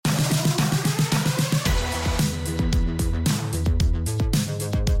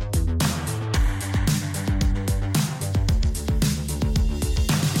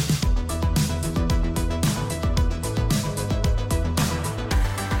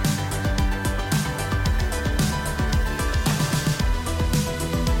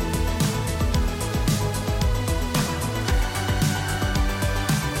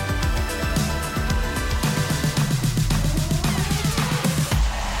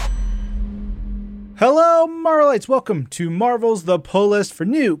Hello, Marvelites. Welcome to Marvel's The Pull List for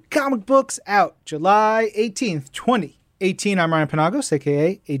new comic books out July 18th, 2018. I'm Ryan Penagos,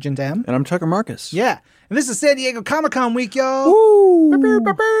 a.k.a. Agent M. And I'm Tucker Marcus. Yeah. And this is San Diego Comic-Con week, y'all. Woo!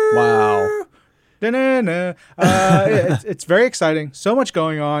 Wow. It's very exciting. So much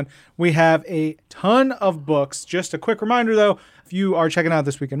going on. We have a ton of books. Just a quick reminder, though, if you are checking out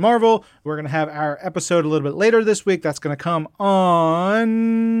This Week in Marvel, we're going to have our episode a little bit later this week. That's going to come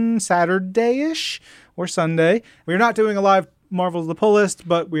on Saturday-ish or Sunday. We're not doing a live Marvel's The Pull List,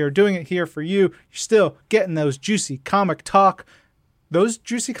 but we are doing it here for you. You're still getting those juicy comic talk. Those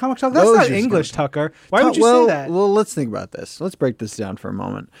juicy comic talk? That's not English, Tucker. Why would you say that? Well, let's think about this. Let's break this down for a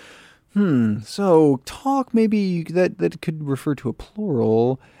moment. So talk maybe that could refer to a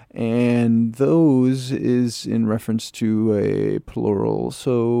plural, and those is in reference to a plural.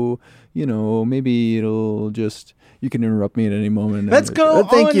 So, maybe it'll just, you can interrupt me at any moment. Let's go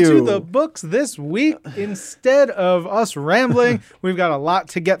on to the books this week. Instead of us rambling, we've got a lot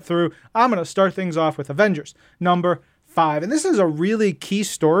to get through. I'm going to start things off with Avengers number 5. And this is a really key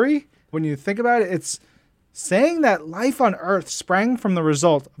story. When you think about it, it's saying that life on Earth sprang from the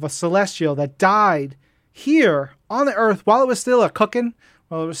result of a celestial that died here on the Earth while it was still cooking,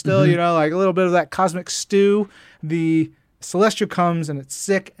 while it was still, like a little bit of that cosmic stew. The celestial comes and it's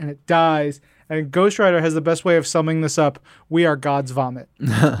sick and it dies. And Ghost Rider has the best way of summing this up. We are God's vomit.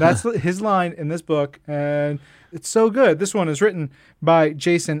 That's his line in this book. And it's so good. This one is written by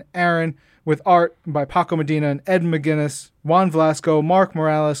Jason Aaron, with art by Paco Medina and Ed McGuinness, Juan Velasco, Mark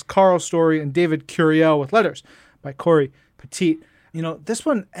Morales, Carl Story, and David Curiel, with letters by Corey Petit. This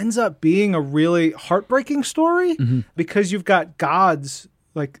one ends up being a really heartbreaking story because you've got gods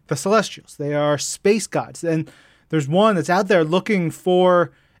like the Celestials. They are space gods. And there's one that's out there looking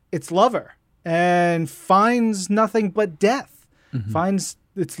for its lover and finds nothing but death. Finds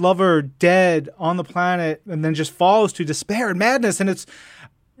its lover dead on the planet and then just falls to despair and madness. And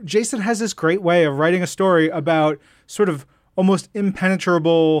Jason has this great way of writing a story about sort of almost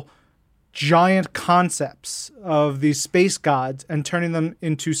impenetrable giant concepts of these space gods and turning them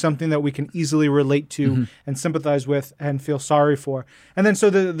into something that we can easily relate to and sympathize with and feel sorry for. And then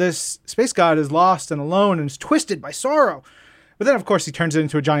so this space god is lost and alone and is twisted by sorrow. But then, of course, he turns it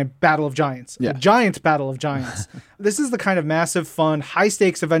into a giant battle of giants. Yeah. A giant battle of giants. This is the kind of massive, fun,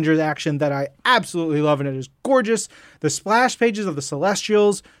 high-sticks Avengers action that I absolutely love, and it is gorgeous. The splash pages of the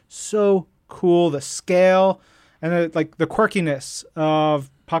Celestials, so cool. The scale and the quirkiness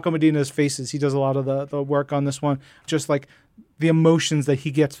of Paco Medina's faces. He does a lot of the work on this one. Just like the emotions that he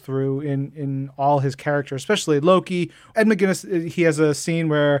gets through in all his characters, especially Loki. Ed McGuinness, he has a scene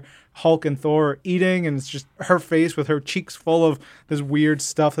where Hulk and Thor are eating, and it's just her face with her cheeks full of this weird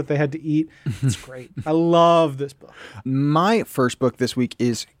stuff that they had to eat. It's great. I love this book. My first book this week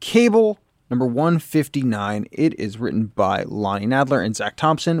is Cable, number 159. It is written by Lonnie Nadler and Zach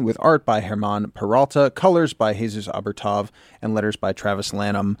Thompson, with art by Herman Peralta, colors by Jesus Abertov, and letters by Travis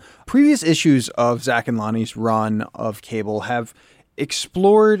Lanham. Previous issues of Zach and Lonnie's run of Cable have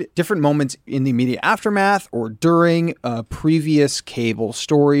explored different moments in the immediate aftermath or during previous Cable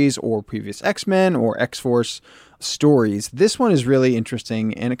stories or previous X-Men or X-Force stories. This one is really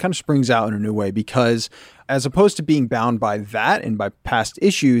interesting, and it kind of springs out in a new way because as opposed to being bound by that and by past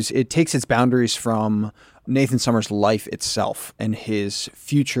issues, it takes its boundaries from Nathan Summers' life itself and his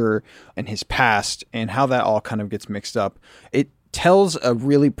future and his past and how that all kind of gets mixed up. It tells a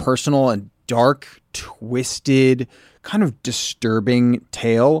really personal and dark, twisted, kind of disturbing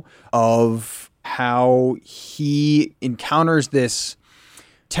tale of how he encounters this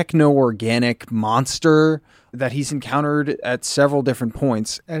techno-organic monster that he's encountered at several different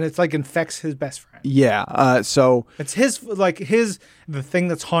points. And it's like infects his best friend. Yeah. So it's the thing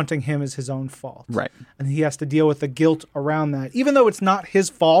that's haunting him is his own fault. Right. And he has to deal with the guilt around that. Even though it's not his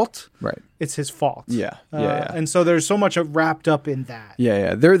fault. Right. It's his fault. Yeah. And so there's so much wrapped up in that.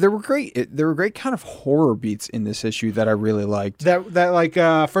 Yeah. There were great kind of horror beats in this issue that I really liked.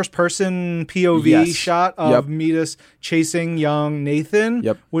 That first person POV shot of Midas chasing young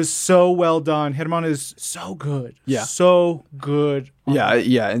Nathan was so well done. Herman is so good. Yeah. So good.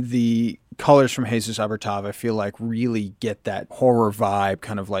 Yeah. And the colors from Jesus Abertov, I feel like, really get that horror vibe,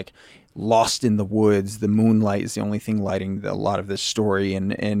 kind of like lost in the woods. The moonlight is the only thing lighting a lot of this story,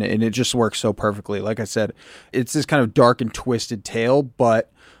 and it just works so perfectly. Like I said, it's this kind of dark and twisted tale,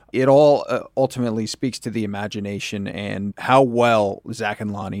 but It all ultimately speaks to the imagination and how well Zach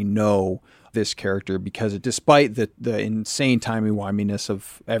and Lonnie know this character, because despite the insane timey-wiminess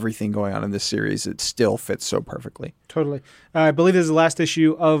of everything going on in this series, it still fits so perfectly. Totally. I believe this is the last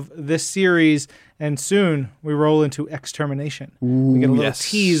issue of this series, and soon we roll into Extermination. We get a little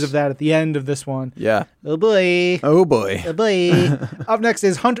tease of that at the end of this one. Yeah. Oh boy. Oh boy. Oh boy. Up next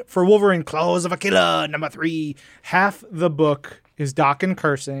is Hunt for Wolverine, Claws of a Killer, number 3. Half the book is Daken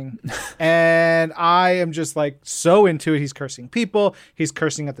cursing, and I am just like so into it. He's cursing people, he's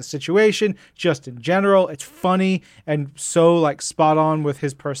cursing at the situation, just in general. It's funny and so like spot on with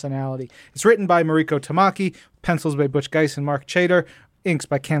his personality. It's written by Mariko Tamaki, pencils by Butch Geis and Mark Chater, inks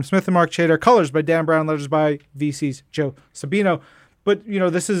by Cam Smith and Mark Chater, colors by Dan Brown, letters by VC's Joe Sabino. But, you know,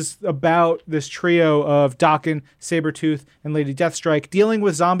 this is about this trio of Daken, Sabretooth, and Lady Deathstrike dealing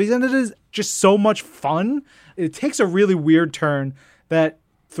with zombies, and it is just so much fun. It takes a really weird turn that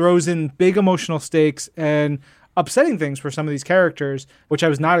throws in big emotional stakes and upsetting things for some of these characters, which I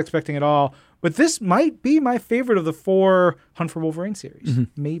was not expecting at all. But this might be my favorite of the 4 Hunt for Wolverine series.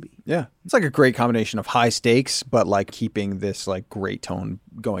 Maybe. Yeah. It's like a great combination of high stakes, but like keeping this like great tone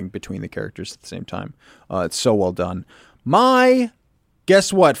going between the characters at the same time. It's so well done.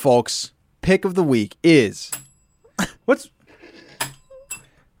 Guess what, folks? Pick of the week is... What's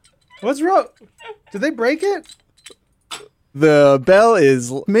wrong? Did they break it? The bell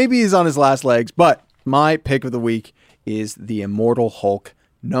is... Maybe he's on his last legs, but my pick of the week is the Immortal Hulk,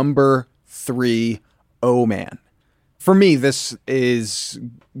 number 3. Oh, man. For me, this is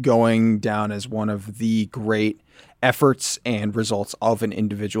going down as one of the great efforts and results of an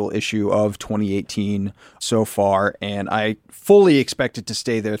individual issue of 2018 so far, and I fully expect it to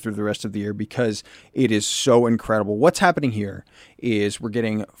stay there through the rest of the year because it is so incredible. What's happening here is we're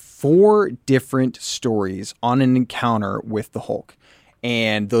getting 4 different stories on an encounter with the Hulk,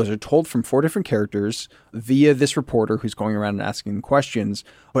 and those are told from 4 different characters via this reporter who's going around and asking questions.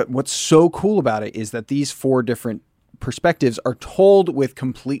 But what's so cool about it is that these 4 different perspectives are told with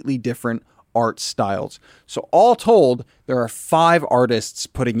completely different art styles. So all told, there are 5 artists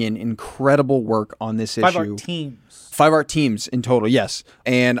putting in incredible work on this issue. 5 art teams. 5 art teams in total, yes.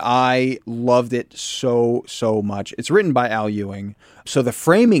 And I loved it so much. It's written by Al Ewing. So the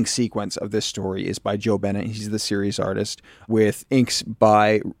framing sequence of this story is by Joe Bennett. He's the series artist, with inks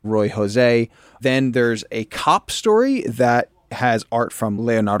by Roy Jose. Then there's a cop story that has art from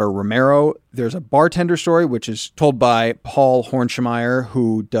Leonardo Romero. There's a bartender story, which is told by Paul Hornschmeyer,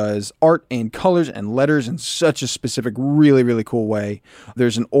 who does art and colors and letters in such a specific, really, really cool way.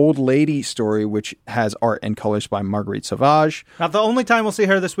 There's an old lady story, which has art and colors by Marguerite Sauvage. Not the only time we'll see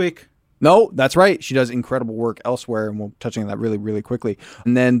her this week. No, that's right. She does incredible work elsewhere, and we'll touch on that really, really quickly.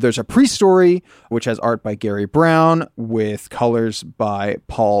 And then there's a pre-story, which has art by Gary Brown with colors by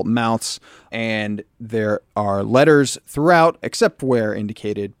Paul Mounts. And there are letters throughout, except where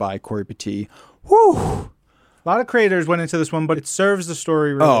indicated, by Corey Petit. Whew! A lot of creators went into this one, but it serves the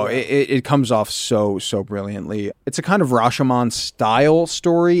story really well. It comes off so brilliantly. It's a kind of Rashomon style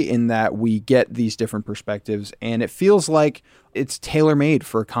story in that we get these different perspectives, and it feels like it's tailor-made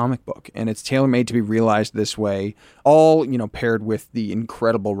for a comic book, and it's tailor-made to be realized this way, all, paired with the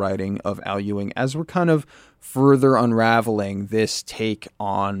incredible writing of Al Ewing as we're kind of further unraveling this take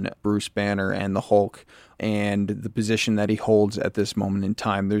on Bruce Banner and the Hulk and the position that he holds at this moment in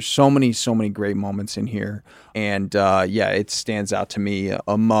time. There's so many great moments in here. And it stands out to me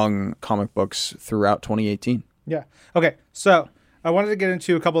among comic books throughout 2018. Yeah. Okay. So I wanted to get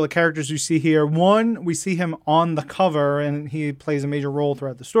into a couple of the characters you see here. One, we see him on the cover, and he plays a major role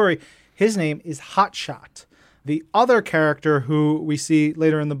throughout the story. His name is Hotshot. The other character who we see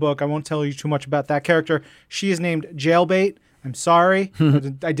later in the book, I won't tell you too much about that character. She is named Jailbait. I'm sorry.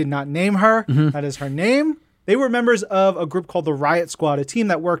 I did not name her. That is her name. They were members of a group called the Riot Squad, a team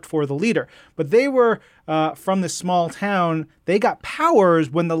that worked for the leader. But they were from this small town. They got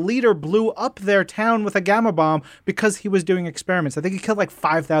powers when the leader blew up their town with a gamma bomb because he was doing experiments. I think he killed like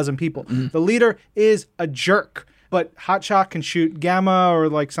 5,000 people. The leader is a jerk. But Hotshot can shoot gamma or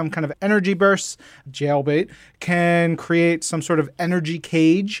like some kind of energy bursts. Jailbait can create some sort of energy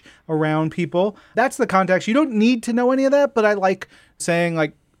cage around people. That's the context. You don't need to know any of that, but I like saying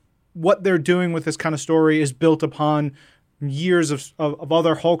like what they're doing with this kind of story is built upon years of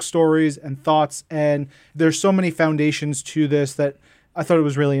other Hulk stories and thoughts. And there's so many foundations to this that I thought it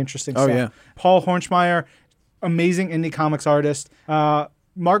was really interesting stuff. Yeah. Paul Hornschmeyer, amazing indie comics artist.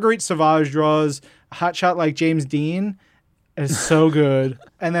 Marguerite Sauvage draws Hotshot like James Dean. Is so good.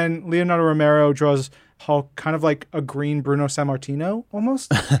 And then Leonardo Romero draws Hulk kind of like a green Bruno Sammartino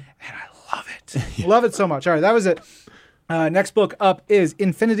almost. And I love it. Love it so much. All right, that was it. Next book up is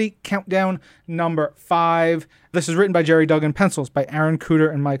Infinity Countdown number 5. This is written by Jerry Duggan, pencils by Aaron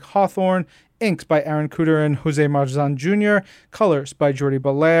Cooter and Mike Hawthorne, inks by Aaron Cooter and Jose Marzan Jr., colors by Jordi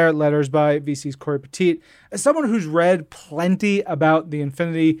Belair, letters by VC's Corey Petit. As someone who's read plenty about the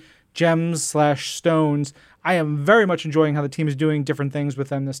Infinity Gems/Stones, I am very much enjoying how the team is doing different things with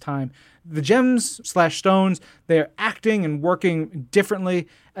them this time. The Gems/Stones, they're acting and working differently,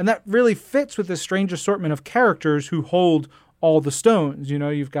 and that really fits with this strange assortment of characters who hold all the stones. You know,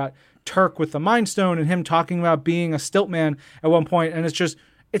 you've got Turk with the Mind Stone and him talking about being a stilt man at one point, and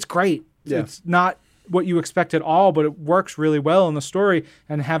it's great. Yeah. It's not what you expect at all, but it works really well in the story.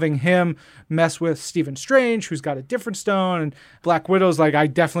 And having him mess with Stephen Strange, who's got a different stone, and Black Widow's like, I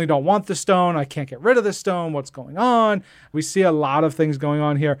definitely don't want the stone. I can't get rid of this stone. What's going on? We see a lot of things going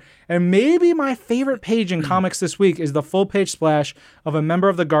on here. And maybe my favorite page in comics this week is the full page splash of a member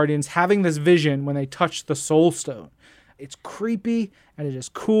of the Guardians having this vision when they touch the Soul Stone. It's creepy, and it is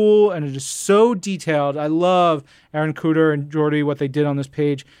cool, and it is so detailed. I love Aaron Cooter and Jordi, what they did on this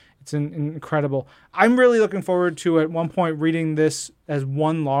page. It's incredible. I'm really looking forward to, at one point, reading this as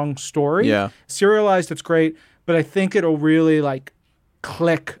one long story. Yeah. Serialized, it's great, but I think it'll really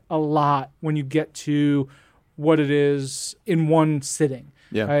click a lot when you get to what it is in one sitting.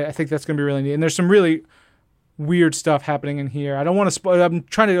 Yeah. I think that's going to be really neat. And there's some really weird stuff happening in here. I don't want to spoil. I'm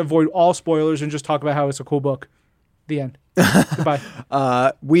trying to avoid all spoilers and just talk about how it's a cool book. The end.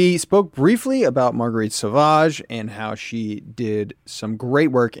 Goodbye. We spoke briefly about Marguerite Sauvage and how she did some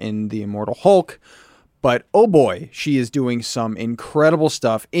great work in The Immortal Hulk. But oh boy, she is doing some incredible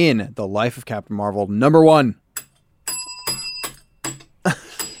stuff in The Life of Captain Marvel #1.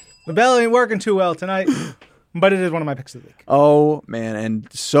 The bell ain't working too well tonight, but it is one of my picks of the week. Oh man, and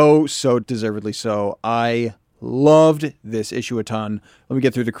so deservedly so. I loved this issue a ton. Let me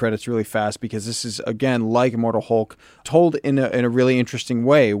get through the credits really fast because this is, again, like Immortal Hulk, told in a really interesting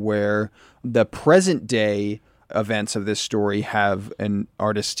way where the present day events of this story have an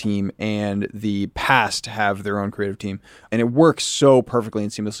artist team and the past have their own creative team. And it works so perfectly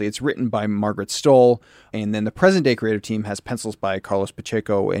and seamlessly. It's written by Margaret Stoll, and then the present day creative team has pencils by Carlos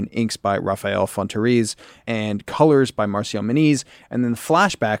Pacheco and inks by Rafael Fonteriz and colors by Marcial Miniz. And then the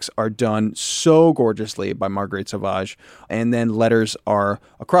flashbacks are done so gorgeously by Marguerite Sauvage. And then letters are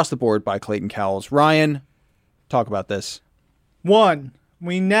across the board by Clayton Cowles. Ryan, talk about this. 1.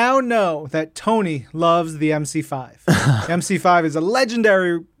 We now know that Tony loves the MC5. MC5 is a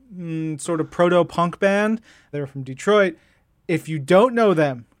legendary sort of proto-punk band. They're from Detroit. If you don't know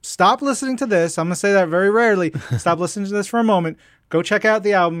them, stop listening to this. I'm going to say that very rarely. Stop listening to this for a moment. Go check out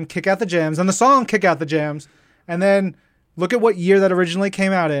the album, Kick Out the Jams, and the song Kick Out the Jams, and then look at what year that originally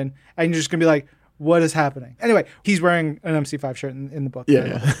came out in, and you're just going to be like, what is happening? Anyway, he's wearing an MC5 shirt in the book.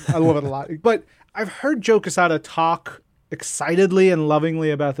 Yeah. I love it a lot. But I've heard Joe Quesada talk excitedly and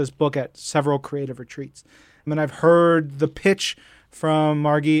lovingly about this book at several creative retreats. I mean, I've heard the pitch from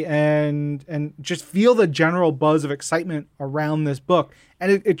Margie and just feel the general buzz of excitement around this book.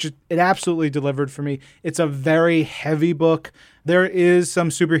 And it absolutely delivered for me. It's a very heavy book. There is some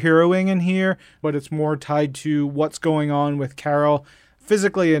superheroing in here, but it's more tied to what's going on with Carol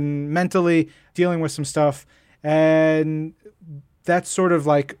physically and mentally, dealing with some stuff. And that's sort of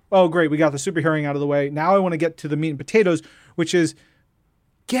like, oh, great, we got the superheroing out of the way. Now I want to get to the meat and potatoes, which is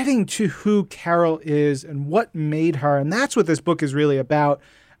getting to who Carol is and what made her. And that's what this book is really about.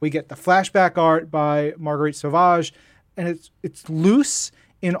 We get the flashback art by Marguerite Sauvage, and it's loose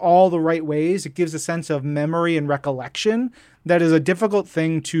in all the right ways. It gives a sense of memory and recollection that is a difficult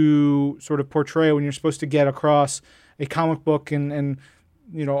thing to sort of portray when you're supposed to get across a comic book and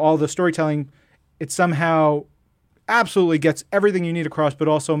you know, all the storytelling. It somehow absolutely gets everything you need across, but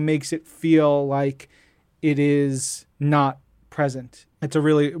also makes it feel like it is not present. It's a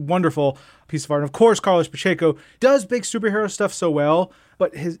really wonderful piece of art. And of course, Carlos Pacheco does big superhero stuff so well,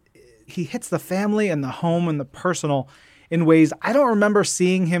 but he hits the family and the home and the personal in ways I don't remember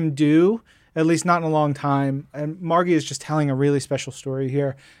seeing him do, at least not in a long time. And Margie is just telling a really special story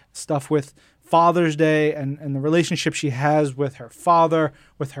here. Stuff with Father's Day and the relationship she has with her father,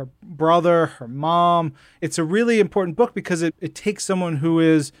 with her brother, her mom. It's a really important book because it takes someone who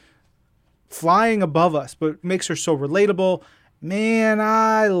is flying above us, but makes her so relatable. Man,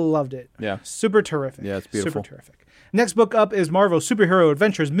 I loved it. Yeah. Super terrific. Yeah, it's beautiful. Super terrific. Next book up is Marvel Superhero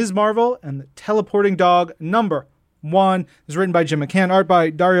Adventures, Ms. Marvel and the Teleporting Dog #1. It's written by Jim McCann, art by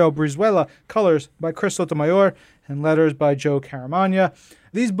Dario Brizuela, colors by Chris Sotomayor, and letters by Joe Caramagna.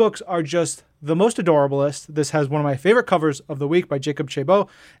 These books are just the most adorablest. This has one of my favorite covers of the week by Jacob Chabot,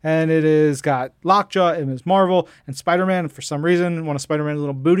 and it has got Lockjaw and Ms. Marvel and Spider-Man. For some reason, one of Spider-Man's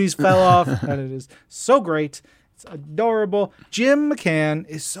little booties fell off, and it is so great. It's adorable. Jim McCann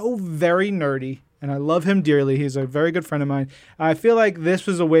is so very nerdy, and I love him dearly. He's a very good friend of mine. I feel like this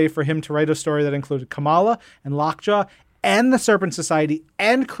was a way for him to write a story that included Kamala and Lockjaw and the Serpent Society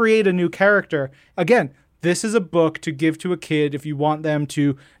and create a new character. Again, this is a book to give to a kid if you want them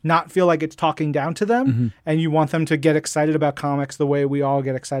to not feel like it's talking down to them and you want them to get excited about comics the way we all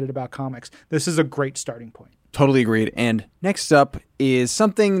get excited about comics. This is a great starting point. Totally agreed. And next up is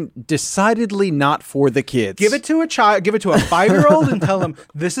something decidedly not for the kids. Give it to a child, give it to a 5-year-old and tell them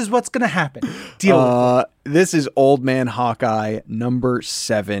this is what's going to happen. Deal with it. This is Old Man Hawkeye number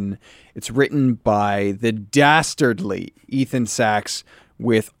 7. It's written by the dastardly Ethan Sachs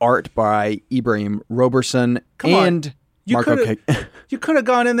with art by Ibrahim Roberson and Marco. You could have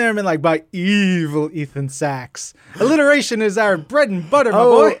gone in there and been like, by evil Ethan Sachs. Alliteration is our bread and butter, my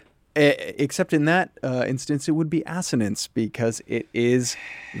boy. Except in that instance, it would be assonance because it is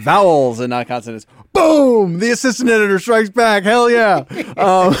vowels and not consonants. Boom! The assistant editor strikes back. Hell yeah!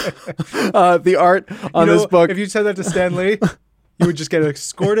 The art on this book. If you said that to Stan Lee, you would just get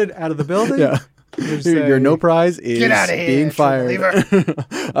escorted out of the building. Yeah. Your no prize is get out of here, being fired.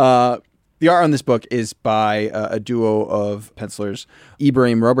 The art on this book is by a duo of pencilers.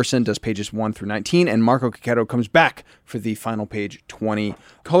 Ibrahim Roberson does pages 1 through 19, and Marco Cacchetto comes back for the final page 20.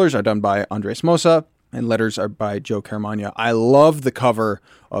 Colors are done by Andres Mosa, and letters are by Joe Caramagna. I love the cover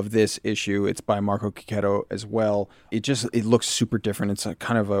of this issue. It's by Marco Cacchetto as well. It looks super different. It's a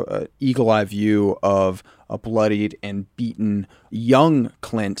kind of a eagle-eye view of a bloodied and beaten young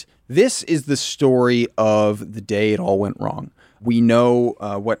Clint. This is the story of the day it all went wrong. We know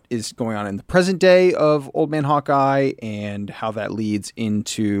what is going on in the present day of Old Man Hawkeye and how that leads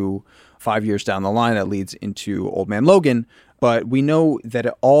into 5 years down the line, that leads into Old Man Logan. But we know that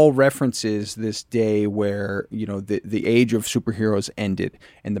it all references this day where, the age of superheroes ended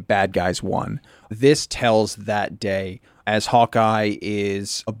and the bad guys won. This tells that day as Hawkeye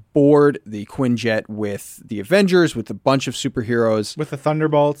is aboard the Quinjet with the Avengers, with a bunch of superheroes. With the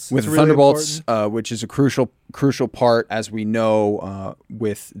Thunderbolts. With the Thunderbolts, which is a crucial part, as we know,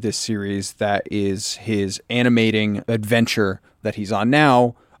 with this series. That is his animating adventure that he's on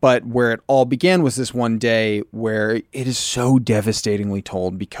now. But where it all began was this one day where it is so devastatingly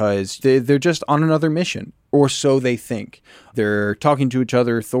told because they're just on another mission, or so they think. They're talking to each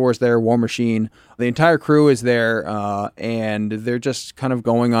other. Thor's there, War Machine. The entire crew is there, and they're just kind of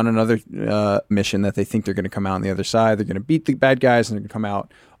going on another mission that they think they're going to come out on the other side. They're going to beat the bad guys, and they're going to come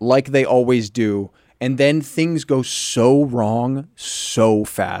out like they always do. And then things go so wrong so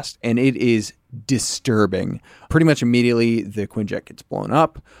fast, and it is disturbing. Pretty much immediately, the Quinjet gets blown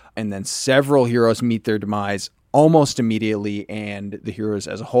up, and then several heroes meet their demise almost immediately, and the heroes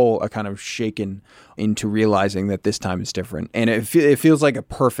as a whole are kind of shaken into realizing that this time is different. And it feels like a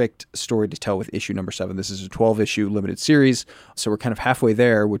perfect story to tell with issue number 7. This is a 12-issue limited series, so we're kind of halfway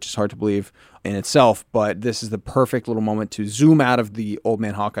there, which is hard to believe in itself, but this is the perfect little moment to zoom out of the Old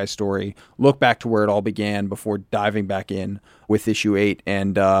Man Hawkeye story, look back to where it all began before diving back in with issue 8,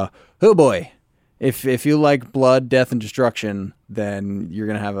 and oh boy, if you like blood, death, and destruction, then you're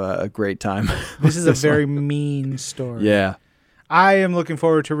going to have a great time. This is a very mean story. Yeah. I am looking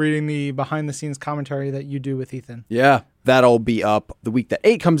forward to reading the behind-the-scenes commentary that you do with Ethan. Yeah, that'll be up the week that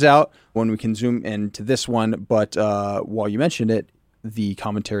 8 comes out when we can zoom into this one. But while you mentioned it, the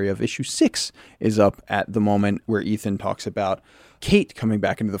commentary of issue 6 is up at the moment, where Ethan talks about Kate coming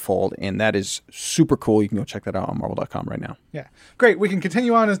back into the fold, and that is super cool. You can go check that out on Marvel.com right now. Yeah, great. We can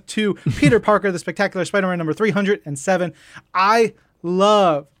continue on to Peter Parker, the Spectacular Spider-Man number 307. I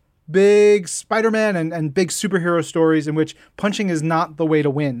love big Spider-Man and big superhero stories in which punching is not the way to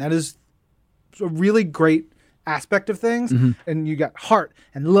win. That is a really great aspect of things. Mm-hmm. And you got heart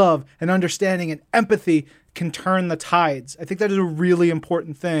and love and understanding and empathy can turn the tides. I think that is a really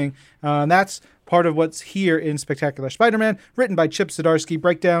important thing. And that's part of what's here in Spectacular Spider-Man, written by Chip Zdarsky,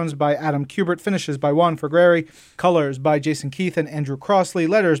 breakdowns by Adam Kubert, finishes by Juan Ferrari, colors by Jason Keith and Andrew Crossley,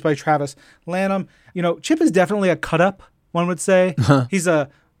 letters by Travis Lanham. Chip is definitely a cut-up, one would say. He's a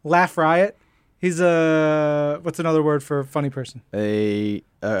laugh riot. He's a, what's another word for funny person? A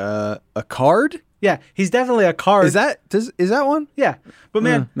card? Yeah, he's definitely a card. Is that one? Yeah. But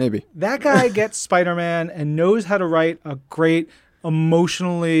man, maybe. That guy gets Spider-Man and knows how to write a great,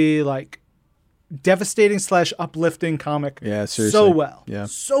 emotionally devastating / uplifting comic. Yeah, seriously. So well. Yeah.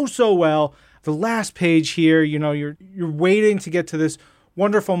 So well. The last page here, you're waiting to get to this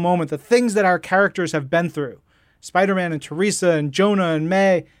wonderful moment, the things that our characters have been through. Spider-Man and Teresa and Jonah and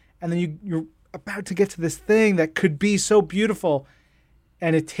May, and then you're about to get to this thing that could be so beautiful.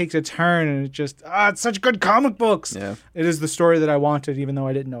 and it takes a turn, and it's such good comic books. Yeah. It is the story that I wanted, even though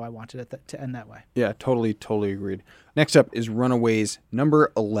I didn't know I wanted it to end that way. Yeah, totally agreed. Next up is Runaways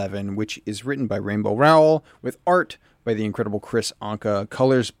number 11, which is written by Rainbow Rowell with art by the incredible Chris Anka,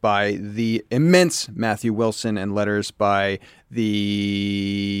 colors by the immense Matthew Wilson, and letters by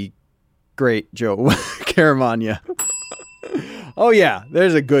the great Joe Caramagna. Oh, yeah,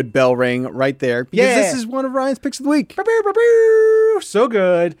 there's a good bell ring right there. Because this is one of Ryan's picks of the week. So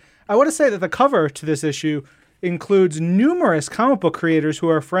good. I want to say that the cover to this issue includes numerous comic book creators who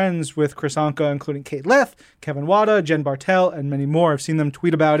are friends with Chris Anka, including Kate Leth, Kevin Wada, Jen Bartel, and many more. I've seen them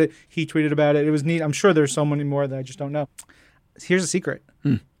tweet about it. He tweeted about it. It was neat. I'm sure there's so many more that I just don't know. Here's a secret.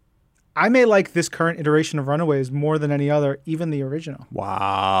 I may like this current iteration of Runaways more than any other, even the original.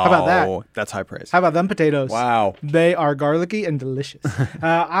 Wow. How about that? That's high praise. How about them potatoes? Wow. They are garlicky and delicious.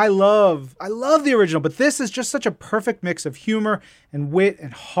 I love the original, but this is just such a perfect mix of humor and wit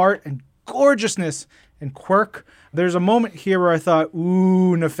and heart and gorgeousness and quirk. There's a moment here where I thought,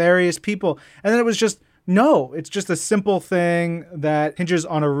 ooh, nefarious people. And then it was just, no, it's just a simple thing that hinges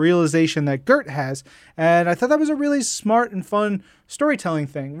on a realization that Gert has. And I thought that was a really smart and fun storytelling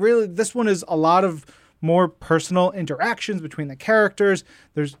thing. Really, this one is a lot of more personal interactions between the characters.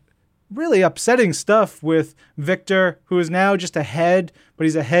 There's really upsetting stuff with Victor, who is now just a head, but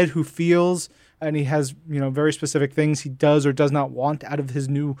he's a head who feels, and he has, very specific things he does or does not want out of his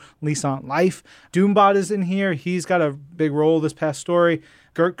new lease on life. Doombot is in here. He's got a big role this past story.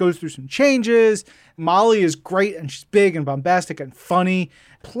 Gert goes through some changes. Molly is great, and she's big and bombastic and funny.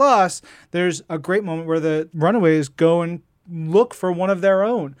 Plus, there's a great moment where the Runaways go and look for one of their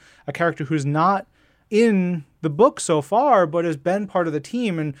own, a character who's not in the book so far, but has been part of the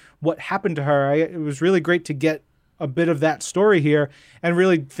team, and what happened to her. It was really great to get a bit of that story here, and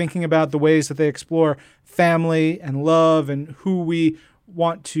really thinking about the ways that they explore family and love and who we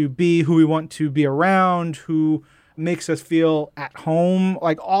want to be, who we want to be around, who makes us feel at home.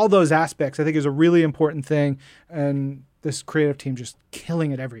 Like all those aspects, I think is a really important thing. And this creative team just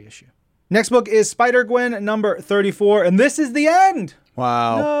killing it every issue. Next book is Spider-Gwen number 34. And this is the end.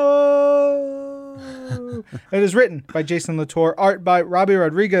 Wow. No. It is written by Jason Latour, art by Robbie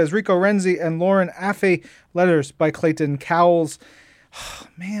Rodriguez, Rico Renzi, and Lauren Affey, letters by Clayton Cowles. Oh,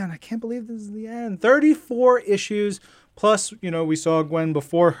 man, I can't believe this is the end. 34 issues. Plus, we saw Gwen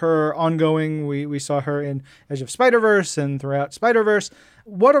before her ongoing. We saw her in Edge of Spider-Verse and throughout Spider-Verse.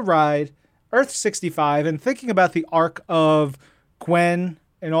 What a ride. Earth 65, and thinking about the arc of Gwen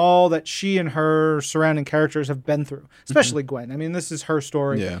and all that she and her surrounding characters have been through, especially Gwen. I mean, this is her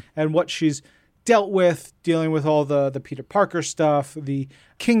story and what she's dealt with, dealing with all the Peter Parker stuff, the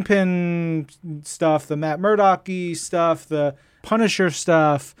Kingpin stuff, the Matt Murdock-y stuff, the Punisher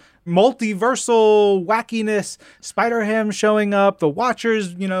stuff, multiversal wackiness, Spider-Ham showing up, the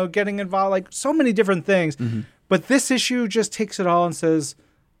Watchers, getting involved, like so many different things. But this issue just takes it all and says,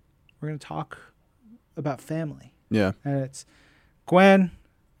 we're going to talk about family. Yeah. And it's Gwen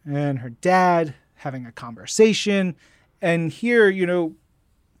and her dad having a conversation. And here,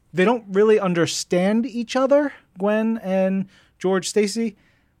 they don't really understand each other, Gwen and George Stacy,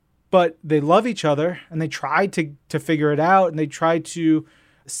 but they love each other and they try to figure it out, and they try to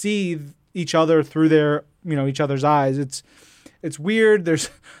see each other through their, each other's eyes. It's weird. There's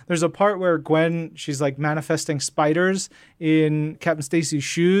a part where Gwen, she's like manifesting spiders in Captain Stacy's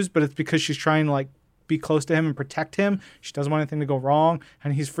shoes, but it's because she's trying to like be close to him and protect him. She doesn't want anything to go wrong,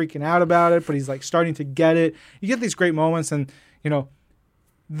 and he's freaking out about it, but he's like starting to get it. You get these great moments, and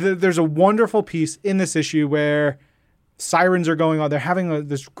there's a wonderful piece in this issue where sirens are going on. They're having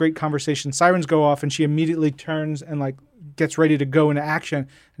this great conversation. Sirens go off, and she immediately turns and like gets ready to go into action. And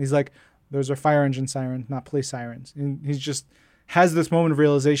he's like, those are fire engine sirens, not police sirens. And he's just has this moment of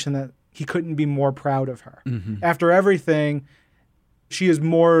realization that he couldn't be more proud of her. After everything, she is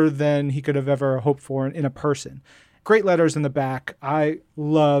more than he could have ever hoped for in a person. Great letters in the back. I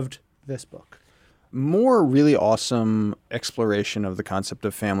loved this book. More really awesome exploration of the concept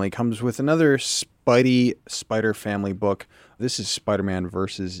of family comes with another Spidey Spider Family book. This is Spider-Man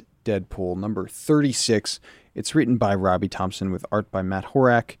versus Deadpool, number 36. It's written by Robbie Thompson with art by Matt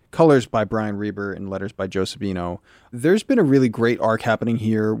Horak, colors by Brian Reber, and letters by Joe Sabino. There's been a really great arc happening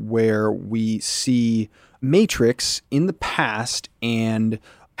here where we see Matrix in the past and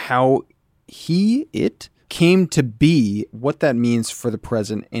how it came to be, what that means for the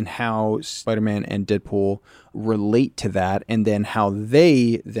present, and how Spider-Man and Deadpool relate to that, and then how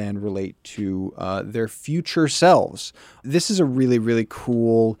they then relate to their future selves. This is a really, really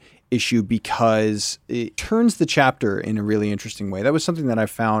cool issue because it turns the chapter in a really interesting way. That was something that I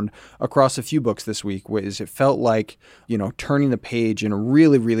found across a few books this week, was it felt like, turning the page in a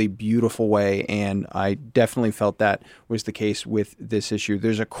really, really beautiful way. And I definitely felt that was the case with this issue.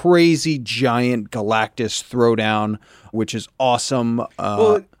 There's a crazy giant Galactus throwdown, which is awesome.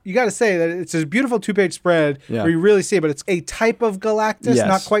 Well, you got to say that it's a beautiful 2-page spread where you really see it, but it's a type of Galactus,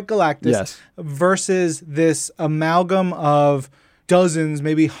 not quite Galactus, versus this amalgam of dozens,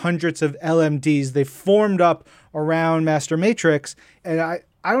 maybe hundreds of LMDs. They formed up around Master Matrix. And I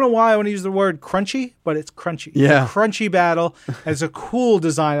don't know why I want to use the word crunchy, but it's crunchy. Yeah. It's a crunchy battle. It's a cool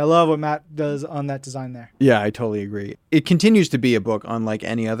design. I love what Matt does on that design there. Yeah, I totally agree. It continues to be a book unlike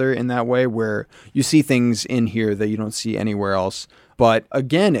any other in that way, where you see things in here that you don't see anywhere else. But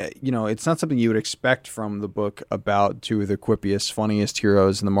again, it's not something you would expect from the book about two of the quippiest, funniest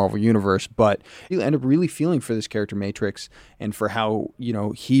heroes in the Marvel Universe. But you end up really feeling for this character Matrix and for how,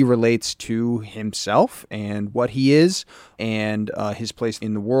 he relates to himself and what he is and his place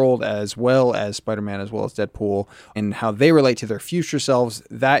in the world, as well as Spider-Man, as well as Deadpool, and how they relate to their future selves.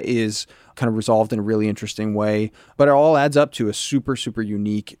 That is kind of resolved in a really interesting way. But it all adds up to a super, super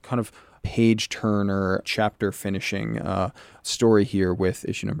unique kind of page turner, chapter finishing story here with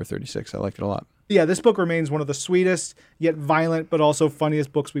issue number 36. I liked it a lot. Yeah, this book remains one of the sweetest, yet violent, but also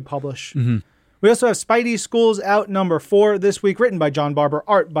funniest books we publish. Mm-hmm. We also have Spidey School's Out number 4 this week, written by John Barber,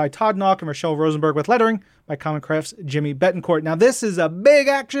 art by Todd Nauck and Rochelle Rosenberg, with lettering by Comic Craft's Jimmy Betancourt. Now, this is a big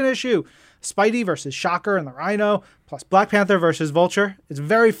action issue. Spidey versus Shocker and the Rhino, plus Black Panther versus Vulture. It's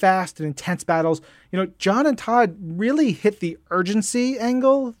very fast and intense battles. John and Todd really hit the urgency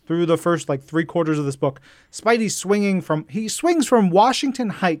angle through the first 3/4 of this book. Spidey swings from Washington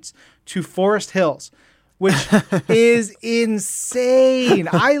Heights to Forest Hills, which is insane.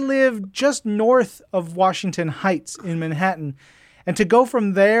 I live just north of Washington Heights in Manhattan. And to go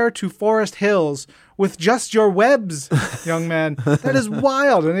from there to Forest Hills with just your webs, young man, that is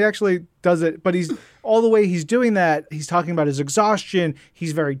wild. And he actually does it. But he's doing that. He's talking about his exhaustion.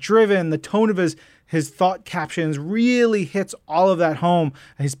 He's very driven. The tone of his thought captions really hits all of that home.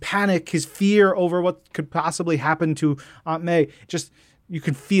 His panic, his fear over what could possibly happen to Aunt May. You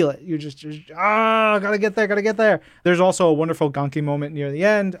can feel it. You're gotta get there. There's also a wonderful Gonki moment near the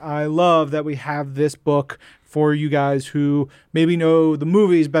end. I love that we have this book for you guys who maybe know the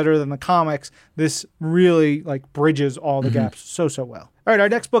movies better than the comics. This really bridges all the gaps so well. All right, our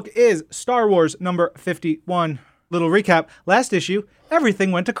next book is Star Wars number 51. Little recap. Last issue,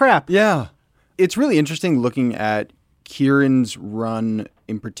 everything went to crap. Yeah. It's really interesting looking at Kieran's run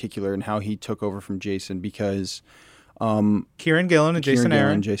in particular and how he took over from Jason, because Kieran Gillen and Jason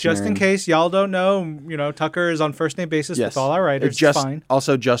Aaron. Just in case y'all don't know, Tucker is on first name basis with all our writers. It's fine.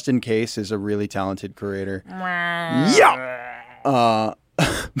 Also, just in case is a really talented creator. Yeah.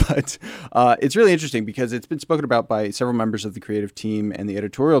 But it's really interesting because it's been spoken about by several members of the creative team and the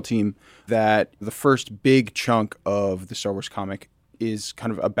editorial team that the first big chunk of the Star Wars comic is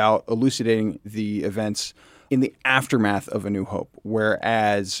kind of about elucidating the events in the aftermath of A New Hope,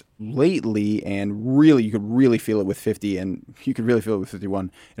 whereas lately, and really, you could really feel it with 50, and you could really feel it with 51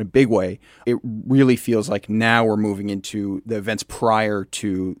 in a big way, it really feels like now we're moving into the events prior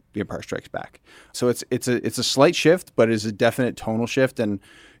to The Empire Strikes Back. So it's a slight shift, but it is a definite tonal shift. And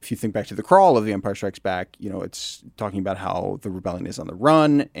if you think back to the crawl of The Empire Strikes Back, it's talking about how the rebellion is on the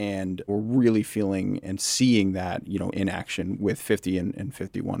run, and we're really feeling and seeing that, in action with 50 and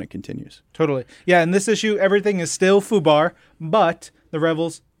 51. It continues. Totally. Yeah, in this issue, everything is still FUBAR, but the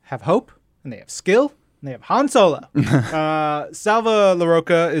rebels have hope, and they have skill, and they have Han Solo. Salva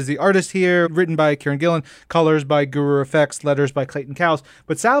LaRocca is the artist here, written by Kieran Gillen, colors by Guru Effects, letters by Clayton Cowles.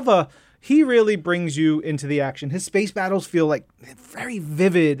 But Salva, he really brings you into the action. His space battles feel very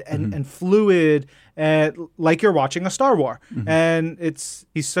vivid and fluid, like you're watching a Star Wars. Mm-hmm. And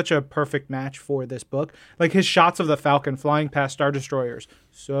he's such a perfect match for this book. His shots of the Falcon flying past Star Destroyers,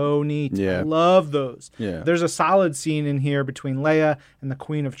 so neat. Yeah. I love those. Yeah. There's a solid scene in here between Leia and the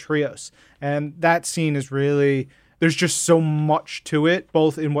Queen of Trios. And that scene is really... There's just so much to it,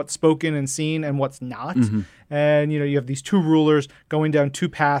 both in what's spoken and seen and what's not. Mm-hmm. And, you have these two rulers going down two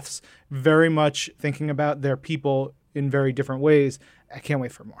paths, very much thinking about their people in very different ways. I can't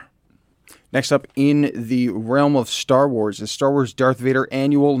wait for more. Next up in the realm of Star Wars is Star Wars Darth Vader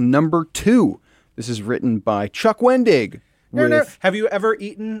Annual number 2. This is written by Chuck Wendig. Have you ever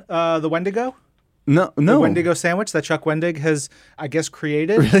eaten the Wendigo? No. The Wendigo sandwich that Chuck Wendig has, I guess,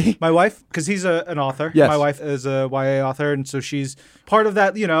 created. Really? My wife, because he's an author. Yes. My wife is a YA author, and so she's part of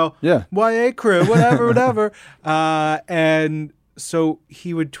that, YA crew, whatever. And so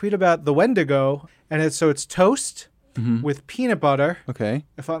he would tweet about the Wendigo, and it's toast, with peanut butter. Okay.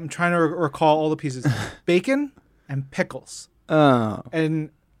 If I'm trying to recall all the pieces, bacon and pickles. Oh. And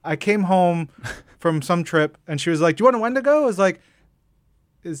I came home from some trip, and she was like, "Do you want a Wendigo?" I was like,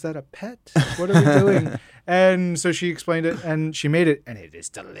 "Is that a pet? What are we doing?" And so she explained it, and she made it, and it is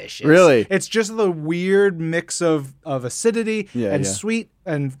delicious. Really? It's just the weird mix of acidity and sweet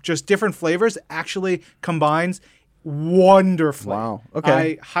and just different flavors actually combines wonderfully. Wow. Okay.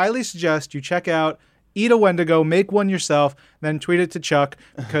 I highly suggest you check out Eat a Wendigo, make one yourself, then tweet it to Chuck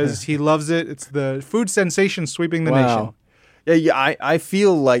because he loves it. It's the food sensation sweeping the nation. Yeah, I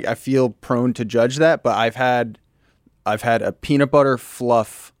feel prone to judge that, but I've had a peanut butter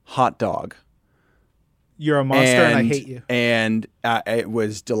fluff hot dog. You're a monster, and I hate you. And it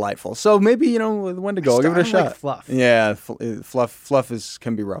was delightful. So maybe with Wendigo, I'll give it a shot. Like fluff. Yeah, fluff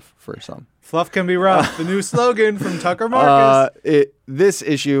can be rough for some. Fluff can be rough. The new slogan from Tucker Marcus. This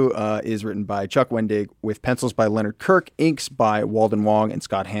issue is written by Chuck Wendig with pencils by Leonard Kirk, inks by Walden Wong and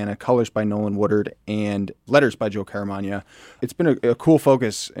Scott Hanna, colors by Nolan Woodard, and letters by Joe Caramagna. It's been a cool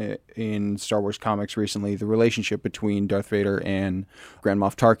focus in Star Wars comics recently, the relationship between Darth Vader and Grand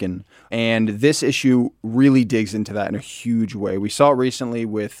Moff Tarkin. And this issue really digs into that in a huge way. We saw it recently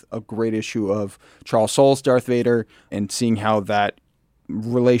with a great issue of Charles Soule's Darth Vader and seeing how that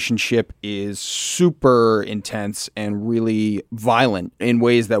relationship is super intense and really violent in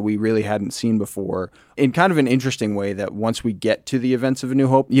ways that we really hadn't seen before, in kind of an interesting way that once we get to the events of A New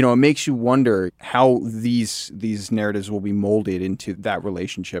Hope, it makes you wonder how these narratives will be molded into that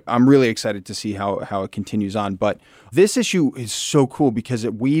relationship. I'm really excited to see how it continues on. But this issue is so cool because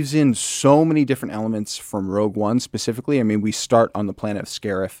it weaves in so many different elements from Rogue One specifically. I mean, we start on the planet of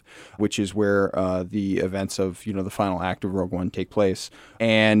Scarif, which is where the events of, the final act of Rogue One take place.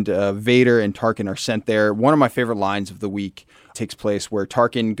 And Vader and Tarkin are sent there. One of my favorite lines of the week takes place where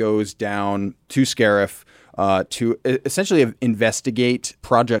Tarkin goes down to Scarif to essentially investigate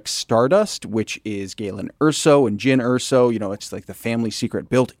Project Stardust, which is Galen Erso and Jyn Erso. It's like the family secret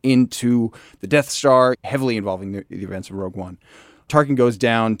built into the Death Star, heavily involving the events of Rogue One. Tarkin goes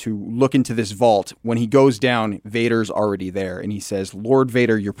down to look into this vault. When he goes down, Vader's already there, and he says, "Lord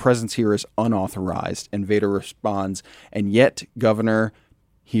Vader, your presence here is unauthorized." And Vader responds, "And yet, Governor,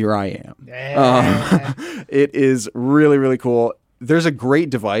 here I am." Yeah. It is really, really cool. There's a great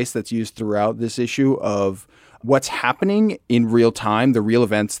device that's used throughout this issue of what's happening in real time, the real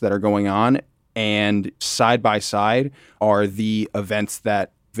events that are going on, and side by side are the events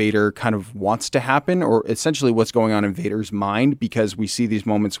that Vader kind of wants to happen, or essentially what's going on in Vader's mind, because we see these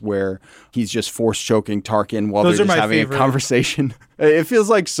moments where he's just force choking Tarkin while they're just having a conversation. It feels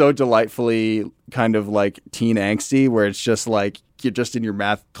like so delightfully kind of like teen angsty, where it's just like you're just in your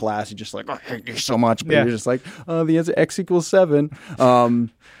math class, you're just like, "I hate you so much," but you're just like, the answer X equals 7.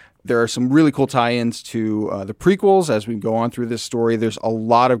 There are some really cool tie-ins to the prequels as we go on through this story. There's a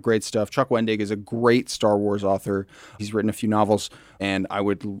lot of great stuff. Chuck Wendig is a great Star Wars author. He's written a few novels, and I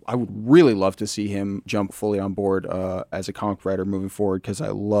would really love to see him jump fully on board as a comic writer moving forward, because I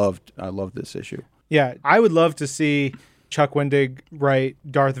loved this issue. Yeah, I would love to see Chuck Wendig write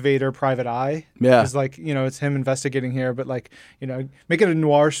Darth Vader Private Eye. Yeah. It's like, it's him investigating here, but like, make it a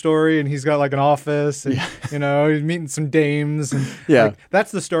noir story, and he's got like an office, and, he's meeting some dames. And like,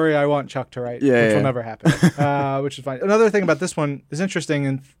 that's the story I want Chuck to write, which will never happen, which is fine. Another thing about this one is interesting,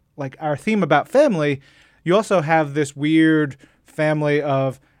 and like our theme about family, you also have this weird family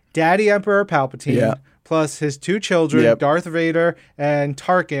of Daddy Emperor Palpatine, plus his 2 children, Darth Vader and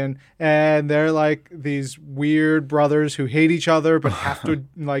Tarkin, and they're like these weird brothers who hate each other but have to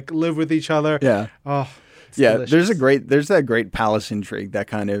like live with each other. Yeah. Oh, delicious. There's that great palace intrigue that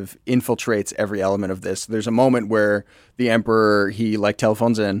kind of infiltrates every element of this. There's a moment where the Emperor, he like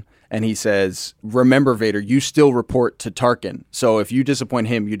telephones in and he says, "Remember, Vader, you still report to Tarkin. So if you disappoint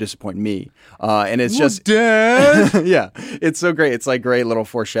him, you disappoint me." And it's just Dad. Yeah, it's so great. It's like great little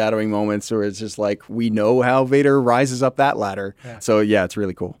foreshadowing moments where it's just like, we know how Vader rises up that ladder. Yeah. So yeah, it's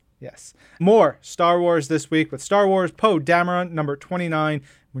really cool. Yes. More Star Wars this week with Star Wars Poe Dameron number 29.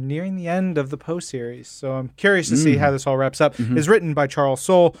 We're nearing the end of the Poe series, so I'm curious to see how this all wraps up. It's written by Charles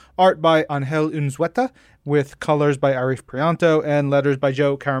Soule, art by Angel Unzueta, with colors by Arif Prianto and letters by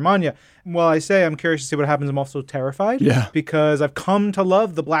Joe Caramagna. While I say I'm curious to see what happens, I'm also terrified because I've come to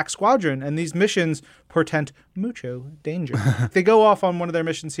love the Black Squadron, and these missions portend mucho danger. They go off on one of their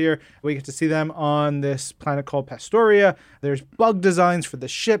missions here. We get to see them on this planet called Pastoria. There's bug designs for the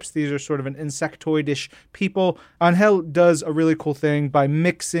ships. These are sort of an insectoid-ish people. Angel does a really cool thing by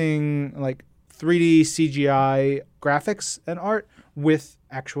mixing like 3D CGI graphics and art with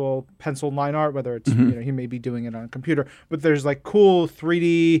actual pencil line art, whether it's, he may be doing it on a computer, but there's like cool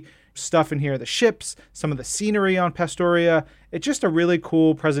 3D stuff in here, the ships, some of the scenery on Pastoria. It's just a really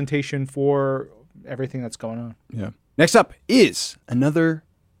cool presentation for everything that's going on. Yeah. Next up is another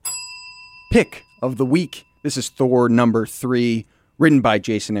pick of the week. This is Thor number 3, written by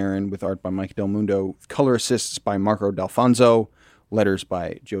Jason Aaron with art by Mike Del Mundo, color assists by Marco D'Alfonso, letters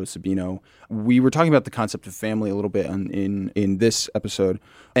by Joe Sabino. We were talking about the concept of family a little bit in this episode,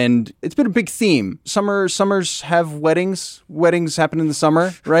 and it's been a big theme. Summers have weddings. Weddings happen in the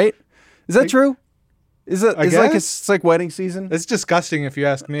summer, right? Is that true? Is it? It's like wedding season. It's disgusting if you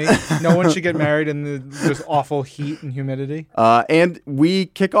ask me. No one should get married in this awful heat and humidity. And we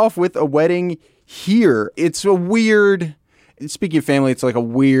kick off with a wedding here. It's a weird. Speaking of family, it's like a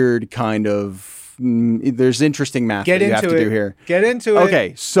weird kind of. There's interesting math that you have to do here. Get into it.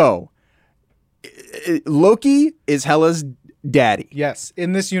 Okay, so Loki is Hela's daddy. Yes,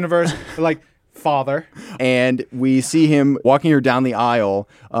 in this universe, like father. And we see him walking her down the aisle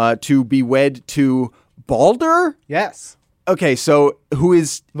to be wed to Balder? Yes. Okay, so who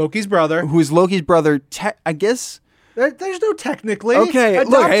is Loki's brother? Who is Loki's brother? I guess. There's no technically. Okay,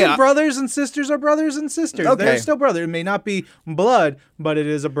 adopted brothers and sisters are brothers and sisters. Okay. They're still brothers. It may not be blood, but it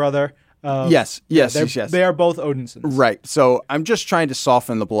is a brother. Yes. They are both Odinsons. Right. So I'm just trying to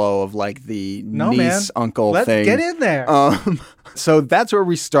soften the blow of like the niece-uncle thing. Let's get in there. So that's where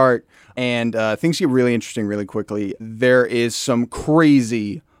we start, and things get really interesting really quickly. There is some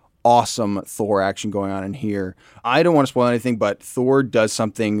crazy awesome Thor action going on in here. I don't want to spoil anything, but Thor does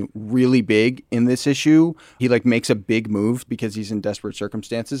something really big in this issue. He like makes a big move because he's in desperate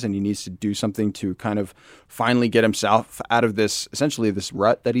circumstances and he needs to do something to kind of finally get himself out of this, essentially this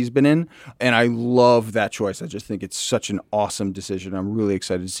rut that he's been in. And I love that choice. I just think it's such an awesome decision. I'm really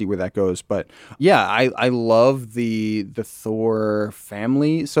excited to see where that goes. But yeah, I love the Thor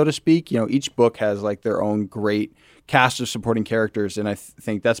family, so to speak. You know, each book has like their own great cast of supporting characters, and I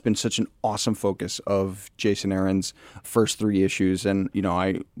think that's been such an awesome focus of Jason Aaron's first 3 issues, and you know,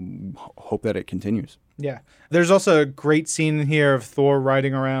 I hope that it continues. Yeah. There's also a great scene in here of Thor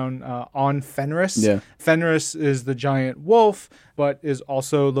riding around on Fenris. Yeah. Fenris is the giant wolf, but is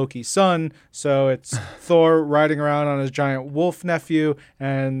also Loki's son. So it's Thor riding around on his giant wolf nephew,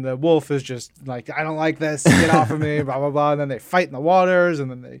 and the wolf is just like, I don't like this, get off of me, blah, blah, blah. And then they fight in the waters,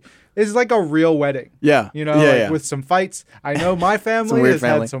 and then it's like a real wedding. Yeah. You know, with some fights. I know my family has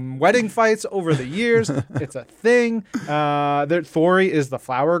had some wedding fights over the years. It's a thing. Thori is the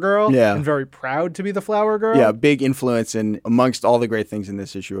flower girl. Yeah. And very proud to be the flower girl. Yeah, big influence in, amongst all the great things in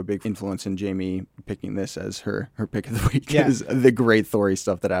this issue, a big influence in Jamie picking this as her pick of the week is the great Thori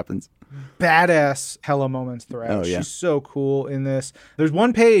stuff that happens. Badass Hela moments throughout. Oh, yeah. She's so cool in this. There's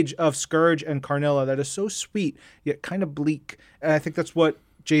one page of Scourge and Carnilla that is so sweet, yet kind of bleak. And I think that's what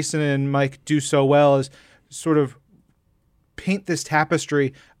Jason and Mike do so well, is sort of paint this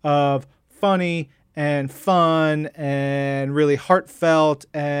tapestry of funny and fun and really heartfelt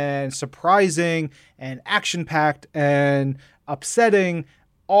and surprising and action-packed and upsetting,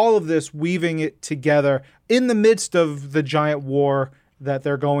 all of this weaving it together in the midst of the giant war that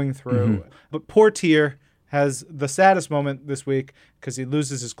they're going through. Mm-hmm. But poor Tyr has the saddest moment this week because he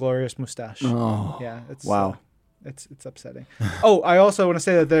loses his glorious mustache. Oh, yeah, it's wow. It's upsetting. Oh, I also want to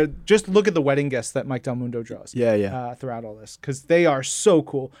say that just look at the wedding guests that Mike Del Mundo draws. Throughout all this, because they are so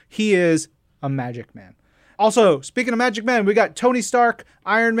cool. He is a magic man. Also, speaking of magic man, we got Tony Stark,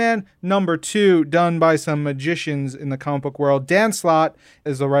 Iron Man, number 2, done by some magicians in the comic book world. Dan Slott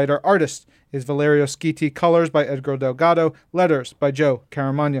is the writer. Artist is Valerio Schiti. Colors by Edgar Delgado. Letters by Joe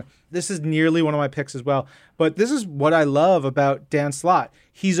Caramagna. This is nearly one of my picks as well. But this is what I love about Dan Slott.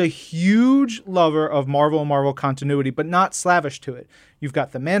 He's a huge lover of Marvel and Marvel continuity, but not slavish to it. You've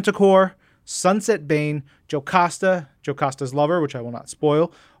got the Manticore, Sunset Bane, Jocasta's lover, which I will not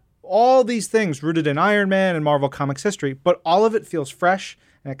spoil. All these things rooted in Iron Man and Marvel Comics history, but all of it feels fresh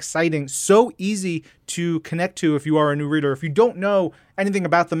and exciting, so easy to connect to if you are a new reader. If you don't know anything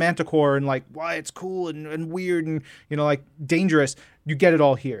about the Manticore and like why it's cool and weird and, you know, like dangerous, you get it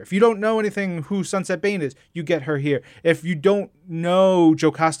all here. If you don't know anything who Sunset Bane is, you get her here. If you don't know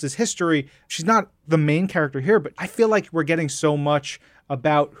Jocasta's history, she's not the main character here, but I feel like we're getting so much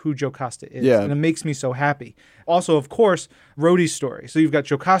about who Jocasta is, and it makes me so happy. Also, of course, Rhodey's story. So you've got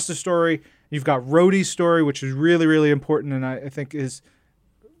Jocasta's story, you've got Rhodey's story, which is really, really important, and I think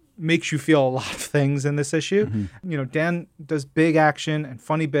makes you feel a lot of things in this issue. Mm-hmm. You know, Dan does big action and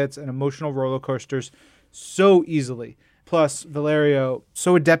funny bits and emotional roller coasters so easily. Plus, Valerio,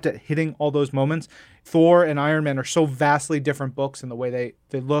 so adept at hitting all those moments. Thor and Iron Man are so vastly different books in the way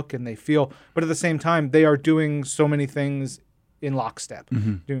they look and they feel, but at the same time, they are doing so many things in lockstep.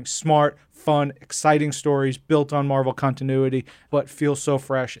 Doing smart, fun, exciting stories built on Marvel continuity, but feel so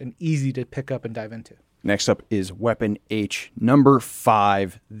fresh and easy to pick up and dive into. Next up is Weapon H, number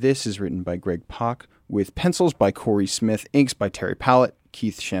 5. This is written by Greg Pak, with pencils by Corey Smith, inks by Terry Pallett,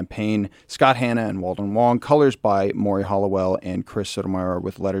 Keith Champagne, Scott Hanna, and Walden Wong, colors by Maury Hollowell and Chris Sotomayor,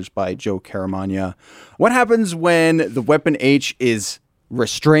 with letters by Joe Caramagna. What happens when the Weapon H is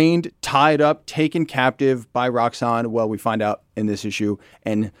restrained, tied up, taken captive by Roxxon? Well, we find out in this issue.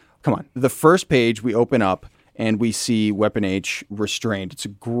 And come on, the first page we open up and we see Weapon H restrained. It's a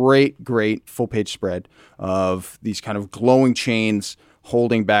great, great full-page spread of these kind of glowing chains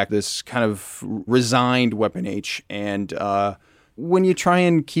holding back this kind of resigned Weapon H. And when you try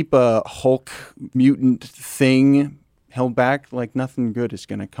and keep a Hulk mutant thing held back, like, nothing good is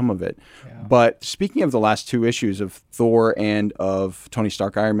going to come of it. Yeah. But speaking of the last 2 issues of Thor and of Tony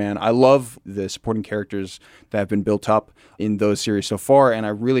Stark Iron Man, I love the supporting characters that have been built up in those series so far, and I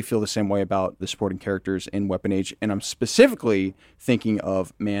really feel the same way about the supporting characters in Weapon H. And I'm specifically thinking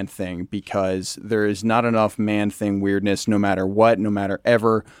of Man-Thing, because there is not enough Man-Thing weirdness no matter what, no matter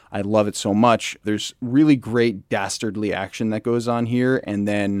ever. I love it so much. There's really great dastardly action that goes on here, and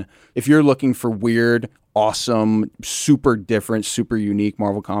then if you're looking for weird, awesome, super different, super unique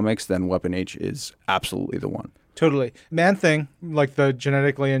Marvel Comics, then Weapon H is absolutely the one. Totally. Man-Thing, like the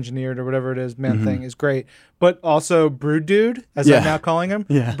genetically engineered or whatever it is, Man-Thing is great. But also Brood Dude, as I'm now calling him.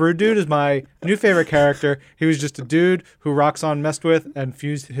 Yeah. Brood Dude is my new favorite character. He was just a dude who Roxxon messed with and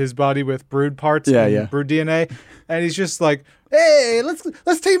fused his body with Brood parts and Brood DNA. And he's just like, hey,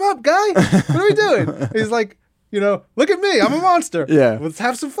 let's team up, guy. What are we doing? He's like, look at me. I'm a monster. Yeah. Let's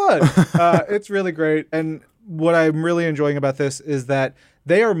have some fun. It's really great. And what I'm really enjoying about this is that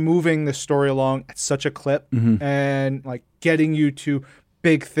they are moving the story along at such a clip and like getting you to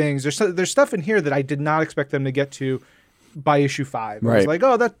big things. There's stuff in here that I did not expect them to get to by issue 5. Right. I was like,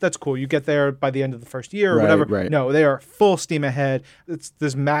 oh, that's cool. You get there by the end of the first year or whatever. Right. No, they are full steam ahead. It's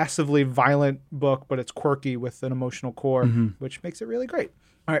this massively violent book, but it's quirky with an emotional core, which makes it really great.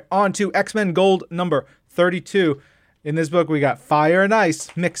 All right, on to X-Men Gold number 32. In this book, we got fire and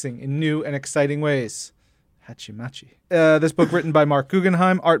ice mixing in new and exciting ways. Hachimachi. This book written by Mark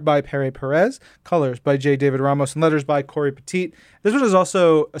Guggenheim, art by Pere Perez, colors by J. David Ramos, and letters by Corey Petit. This one is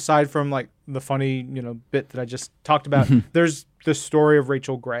also, aside from like the funny, bit that I just talked about, there's the story of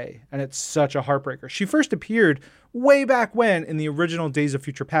Rachel Gray, and it's such a heartbreaker. She first appeared way back when in the original Days of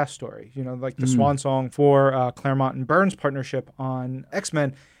Future Past story, like the swan song for Claremont and Burns partnership on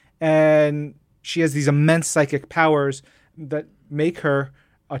X-Men. And she has these immense psychic powers that make her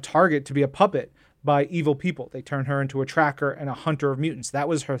a target to be a puppet by evil people. They turn her into a tracker and a hunter of mutants. That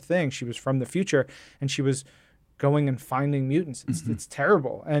was her thing. She was from the future, and she was going and finding mutants. It's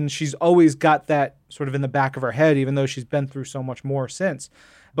terrible. And she's always got that sort of in the back of her head, even though she's been through so much more since.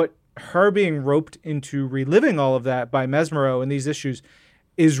 But her being roped into reliving all of that by Mesmero in these issues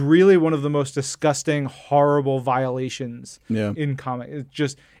is really one of the most disgusting, horrible violations in comic.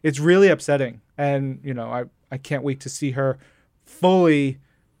 It's really upsetting. And, I can't wait to see her fully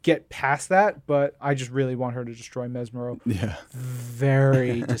get past that, but I just really want her to destroy Mesmero. Yeah.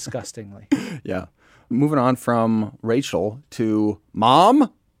 Very disgustingly. Yeah. Moving on from Rachel to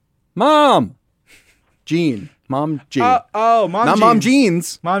Mom Jean. Mom Jean. Mom Not Jeans. Mom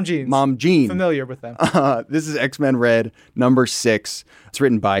Jeans. Mom Jeans. Mom Jean. Familiar with them. This is X-Men Red, number 6. It's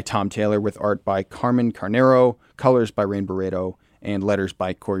written by Tom Taylor with art by Carmen Carnero, colors by Rain Barreto, and letters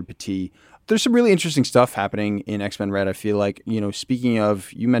by Corey Petit. There's some really interesting stuff happening in X-Men Red. I feel like, speaking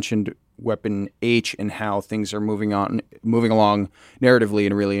of, you mentioned Weapon H and how things are moving along narratively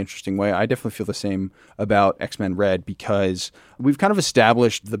in a really interesting way. I definitely feel the same about X-Men Red, because we've kind of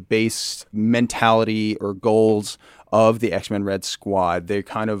established the base mentality or goals of the X-Men Red squad. They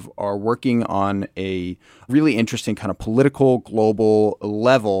kind of are working on a really interesting kind of political, global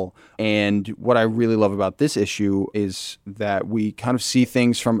level. And what I really love about this issue is that we kind of see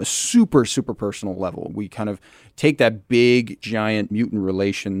things from a super, super personal level. We kind of take that big, giant mutant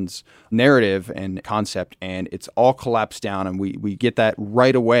relations narrative and concept, and it's all collapsed down, and we get that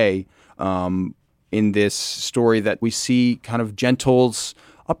right away in this story, that we see kind of Gentle's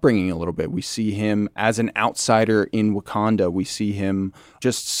upbringing a little bit. We see him as an outsider in Wakanda. We see him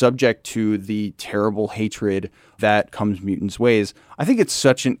just subject to the terrible hatred that comes mutants' ways. I think it's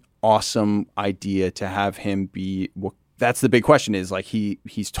such an awesome idea to have him be. That's the big question, is like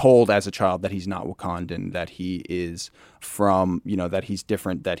he's told as a child that he's not Wakandan, that he is from, that he's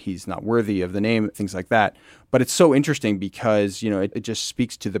different, that he's not worthy of the name, things like that. But it's so interesting because, it just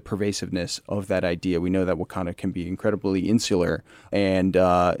speaks to the pervasiveness of that idea. We know that Wakanda can be incredibly insular, and,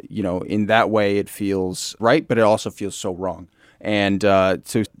 in that way it feels right, but it also feels so wrong. And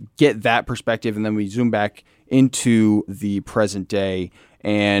to get that perspective, and then we zoom back into the present day.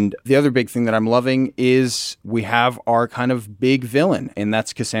 And the other big thing that I'm loving is we have our kind of big villain, and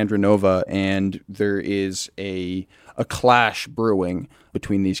that's Cassandra Nova. And there is a clash brewing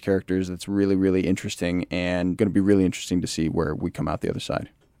between these characters that's really, really interesting, and going to be really interesting to see where we come out the other side.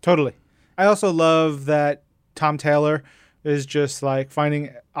 Totally. I also love that Tom Taylor is just like finding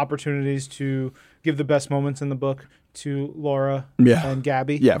opportunities to give the best moments in the book to Laura and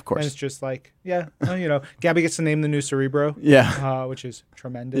Gabby. Yeah, of course. And it's just like, Gabby gets to name the new Cerebro. Yeah. Which is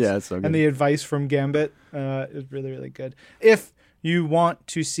tremendous. Yeah, it's so good. And the advice from Gambit is really, really good. If you want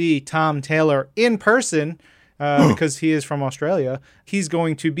to see Tom Taylor in person, because he is from Australia, he's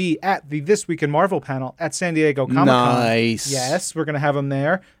going to be at the This Week in Marvel panel at San Diego Comic-Con. Nice. Yes, we're going to have him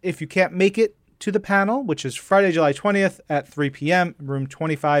there. If you can't make it to the panel, which is Friday, July 20th at 3 p.m., room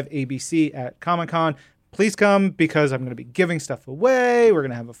 25 ABC at Comic-Con, please come because I'm going to be giving stuff away. We're going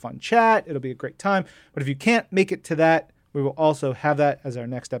to have a fun chat. It'll be a great time. But if you can't make it to that, we will also have that as our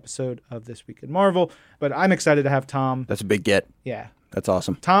next episode of This Week in Marvel. But I'm excited to have Tom. That's a big get. Yeah. That's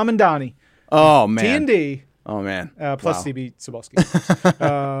awesome. Tom and Donnie. Oh, man. D&D. Oh, man. Plus CB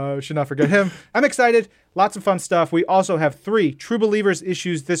Cebulski. Should not forget him. I'm excited. Lots of fun stuff. We also have 3 True Believers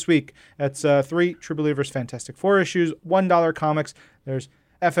issues this week. That's 3 True Believers Fantastic Four issues, $1 comics. There's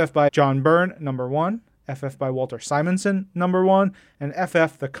FF by John Byrne, number 1. FF by Walter Simonson, number 1. And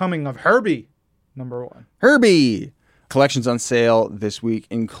FF The Coming of Herbie, number 1. Herbie! Collections on sale this week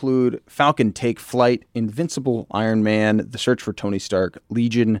include Falcon Take Flight, Invincible Iron Man, The Search for Tony Stark,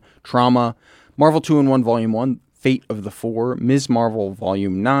 Legion, Trauma, Marvel 2-in-1 Volume 1, Fate of the Four, Ms. Marvel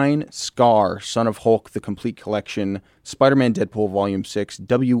Volume 9, Scar, Son of Hulk, The Complete Collection, Spider-Man Deadpool Volume 6,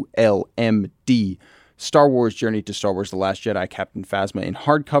 WLMD, Star Wars Journey to Star Wars The Last Jedi, Captain Phasma in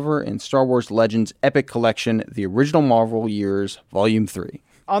hardcover, and Star Wars Legends Epic Collection, The Original Marvel Years, Volume 3.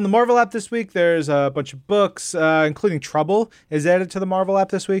 On the Marvel app this week, there's a bunch of books, including Trouble is added to the Marvel app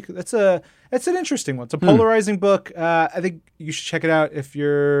this week. It's an interesting one. It's a polarizing book. I think you should check it out. If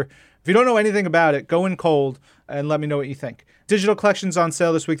you don't know anything about it, go in cold and let me know what you think. Digital collections on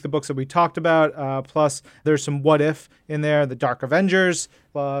sale this week, the books that we talked about, plus there's some What If in there, The Dark Avengers,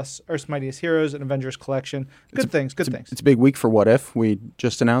 plus Earth's Mightiest Heroes, and Avengers Collection. Good things. It's a big week for What If. We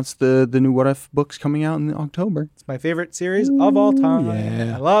just announced the new What If books coming out in October. It's my favorite series of all time.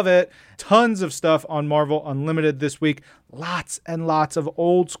 Yeah. I love it. Tons of stuff on Marvel Unlimited this week. Lots and lots of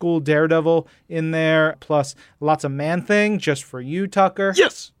old school Daredevil in there, plus lots of Man-Thing just for you, Tucker.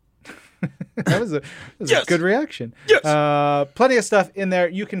 Yes! That was a good reaction. Yes. Plenty of stuff in there.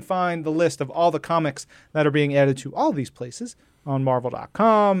 You can find the list of all the comics that are being added to all these places on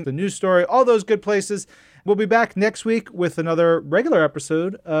Marvel.com, the news story, all those good places. We'll be back next week with another regular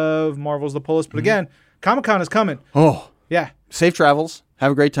episode of Marvel's The Pull List. But again, Comic-Con is coming. Oh. Yeah. Safe travels.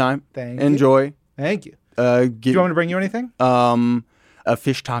 Have a great time. Enjoy. You. Thank you. Do you want me to bring you anything? A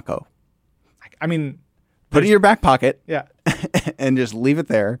fish taco. I mean... Put it in your back pocket. Yeah. And just leave it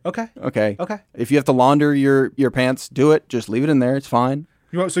there. Okay. Okay. If you have to launder your pants, do it. Just leave it in there. It's fine.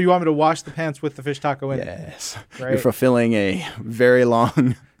 So you want me to wash the pants with the fish taco in? Yes. Right. You're fulfilling a very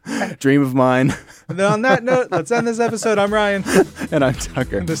long dream of mine. And then on that note, let's end this episode. I'm Ryan. And I'm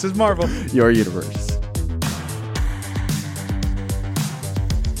Tucker. And this is Marvel. Your universe.